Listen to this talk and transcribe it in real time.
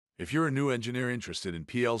If you're a new engineer interested in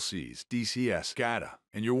PLCs, DCS, SCADA,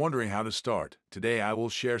 and you're wondering how to start, today I will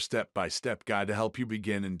share step-by-step guide to help you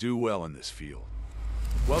begin and do well in this field.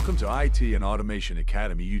 Welcome to IT and Automation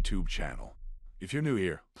Academy YouTube channel. If you're new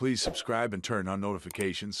here, please subscribe and turn on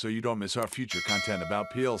notifications so you don't miss our future content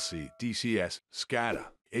about PLC, DCS, SCADA,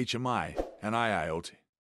 HMI, and IIoT.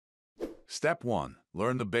 Step 1.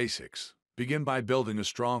 Learn the basics. Begin by building a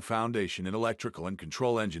strong foundation in electrical and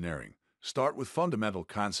control engineering. Start with fundamental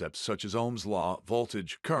concepts such as Ohm's law,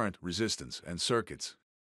 voltage, current, resistance, and circuits.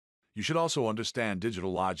 You should also understand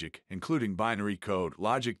digital logic, including binary code,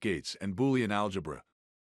 logic gates, and Boolean algebra.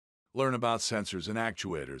 Learn about sensors and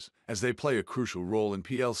actuators, as they play a crucial role in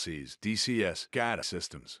PLCs, DCS, SCADA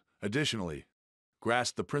systems. Additionally,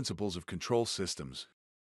 grasp the principles of control systems,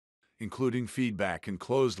 including feedback and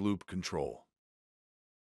closed-loop control.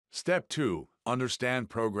 Step 2. Understand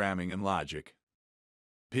programming and logic.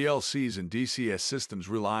 PLCs and DCS systems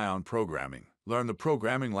rely on programming. Learn the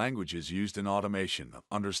programming languages used in automation.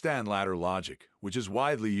 Understand ladder logic, which is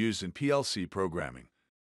widely used in PLC programming.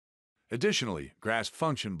 Additionally, grasp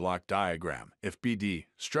function block diagram, FBD,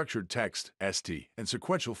 structured text, ST, and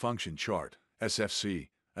sequential function chart, SFC,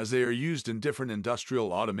 as they are used in different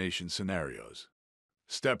industrial automation scenarios.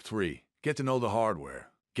 Step 3. Get to know the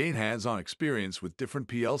hardware. Gain hands-on experience with different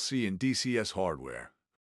PLC and DCS hardware.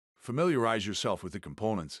 Familiarize yourself with the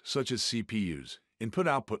components such as CPUs,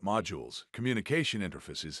 input-output modules, communication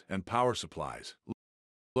interfaces, and power supplies.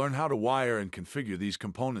 Learn how to wire and configure these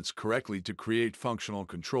components correctly to create functional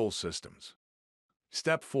control systems.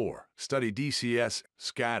 Step 4. Study DCS,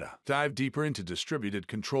 SCADA. Dive deeper into distributed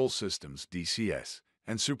control systems, DCS,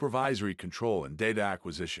 and supervisory control and data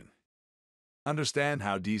acquisition. Understand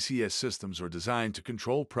how DCS systems are designed to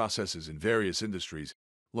control processes in various industries.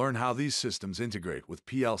 Learn how these systems integrate with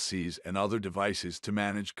PLCs and other devices to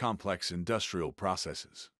manage complex industrial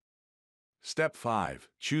processes. Step 5.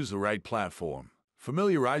 Choose the right platform.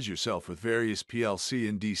 Familiarize yourself with various PLC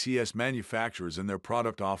and DCS manufacturers and their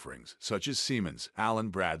product offerings, such as Siemens, Allen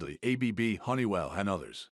Bradley, ABB, Honeywell, and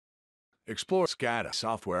others. Explore SCADA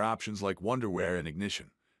software options like Wonderware and Ignition.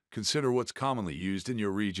 Consider what's commonly used in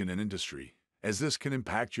your region and industry, as this can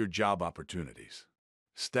impact your job opportunities.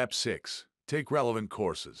 Step 6. Take relevant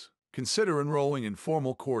courses. Consider enrolling in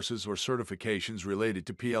formal courses or certifications related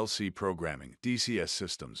to PLC programming, DCS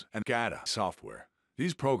systems, and SCADA software.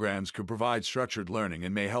 These programs could provide structured learning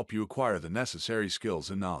and may help you acquire the necessary skills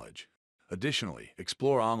and knowledge. Additionally,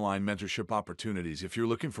 explore online mentorship opportunities. If you're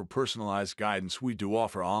looking for personalized guidance, we do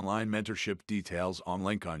offer online mentorship, details on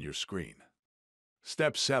link on your screen.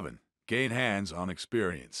 Step 7. Gain hands-on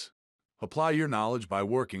experience. Apply your knowledge by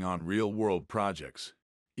working on real-world projects,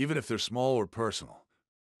 even if they're small or personal.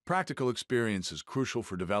 Practical experience is crucial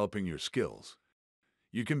for developing your skills.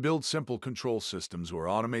 You can build simple control systems or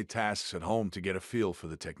automate tasks at home to get a feel for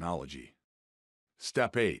the technology.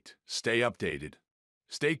 Step 8. Stay updated.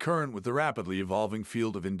 Stay current with the rapidly evolving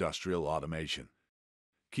field of industrial automation.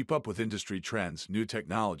 Keep up with industry trends, new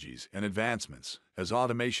technologies, and advancements, as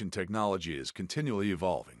automation technology is continually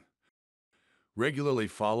evolving. Regularly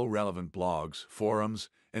follow relevant blogs, forums,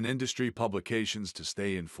 and industry publications to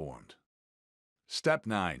stay informed. Step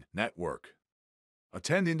 9. Network.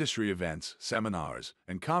 Attend industry events, seminars,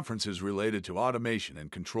 and conferences related to automation and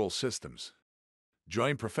control systems.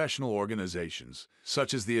 Join professional organizations,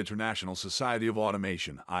 such as the International Society of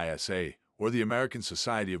Automation, ISA, or the American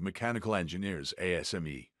Society of Mechanical Engineers,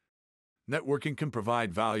 ASME. Networking can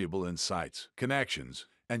provide valuable insights, connections,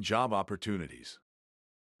 and job opportunities.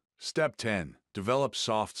 Step 10. Develop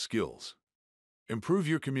soft skills. Improve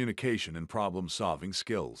your communication and problem-solving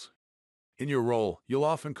skills. In your role, you'll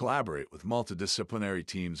often collaborate with multidisciplinary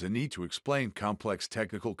teams and need to explain complex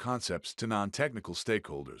technical concepts to non-technical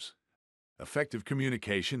stakeholders. Effective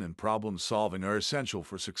communication and problem-solving are essential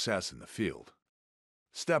for success in the field.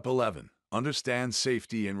 Step 11. Understand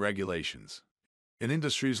safety and regulations. In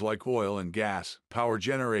industries like oil and gas, power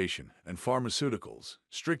generation, and pharmaceuticals,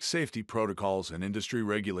 strict safety protocols and industry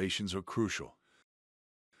regulations are crucial.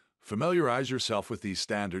 Familiarize yourself with these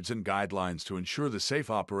standards and guidelines to ensure the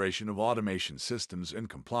safe operation of automation systems and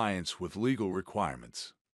compliance with legal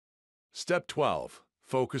requirements. Step 12.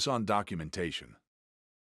 Focus on documentation.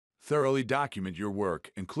 Thoroughly document your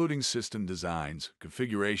work, including system designs,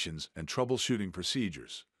 configurations, and troubleshooting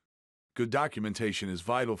procedures. Good documentation is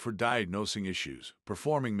vital for diagnosing issues,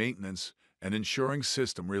 performing maintenance, and ensuring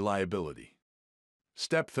system reliability.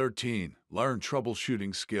 Step 13. Learn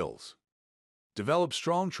troubleshooting skills. Develop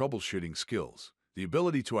strong troubleshooting skills. The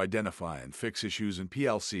ability to identify and fix issues in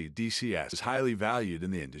PLC, DCS is highly valued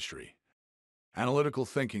in the industry. Analytical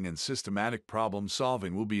thinking and systematic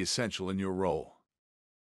problem-solving will be essential in your role.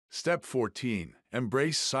 Step 14.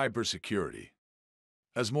 Embrace cybersecurity.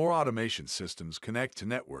 As more automation systems connect to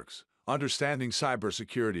networks, understanding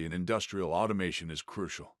cybersecurity in industrial automation is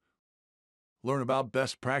crucial. Learn about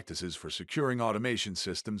best practices for securing automation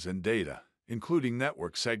systems and data, including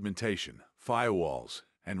network segmentation, firewalls,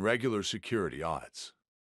 and regular security audits.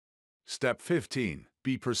 Step 15.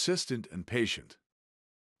 Be persistent and patient.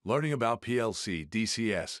 Learning about PLC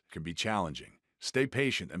DCS can be challenging. Stay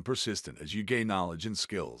patient and persistent as you gain knowledge and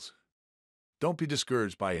skills. Don't be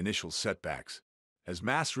discouraged by initial setbacks, as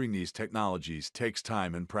mastering these technologies takes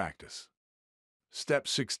time and practice. Step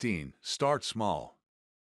 16. Start small.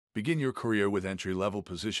 Begin your career with entry-level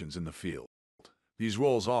positions in the field. These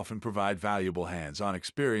roles often provide valuable hands-on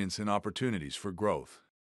experience and opportunities for growth.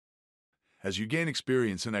 As you gain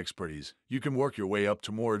experience and expertise, you can work your way up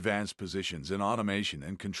to more advanced positions in automation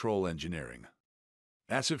and control engineering.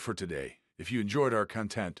 That's it for today. If you enjoyed our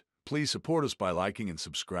content, please support us by liking and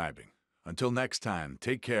subscribing. Until next time,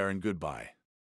 take care and goodbye.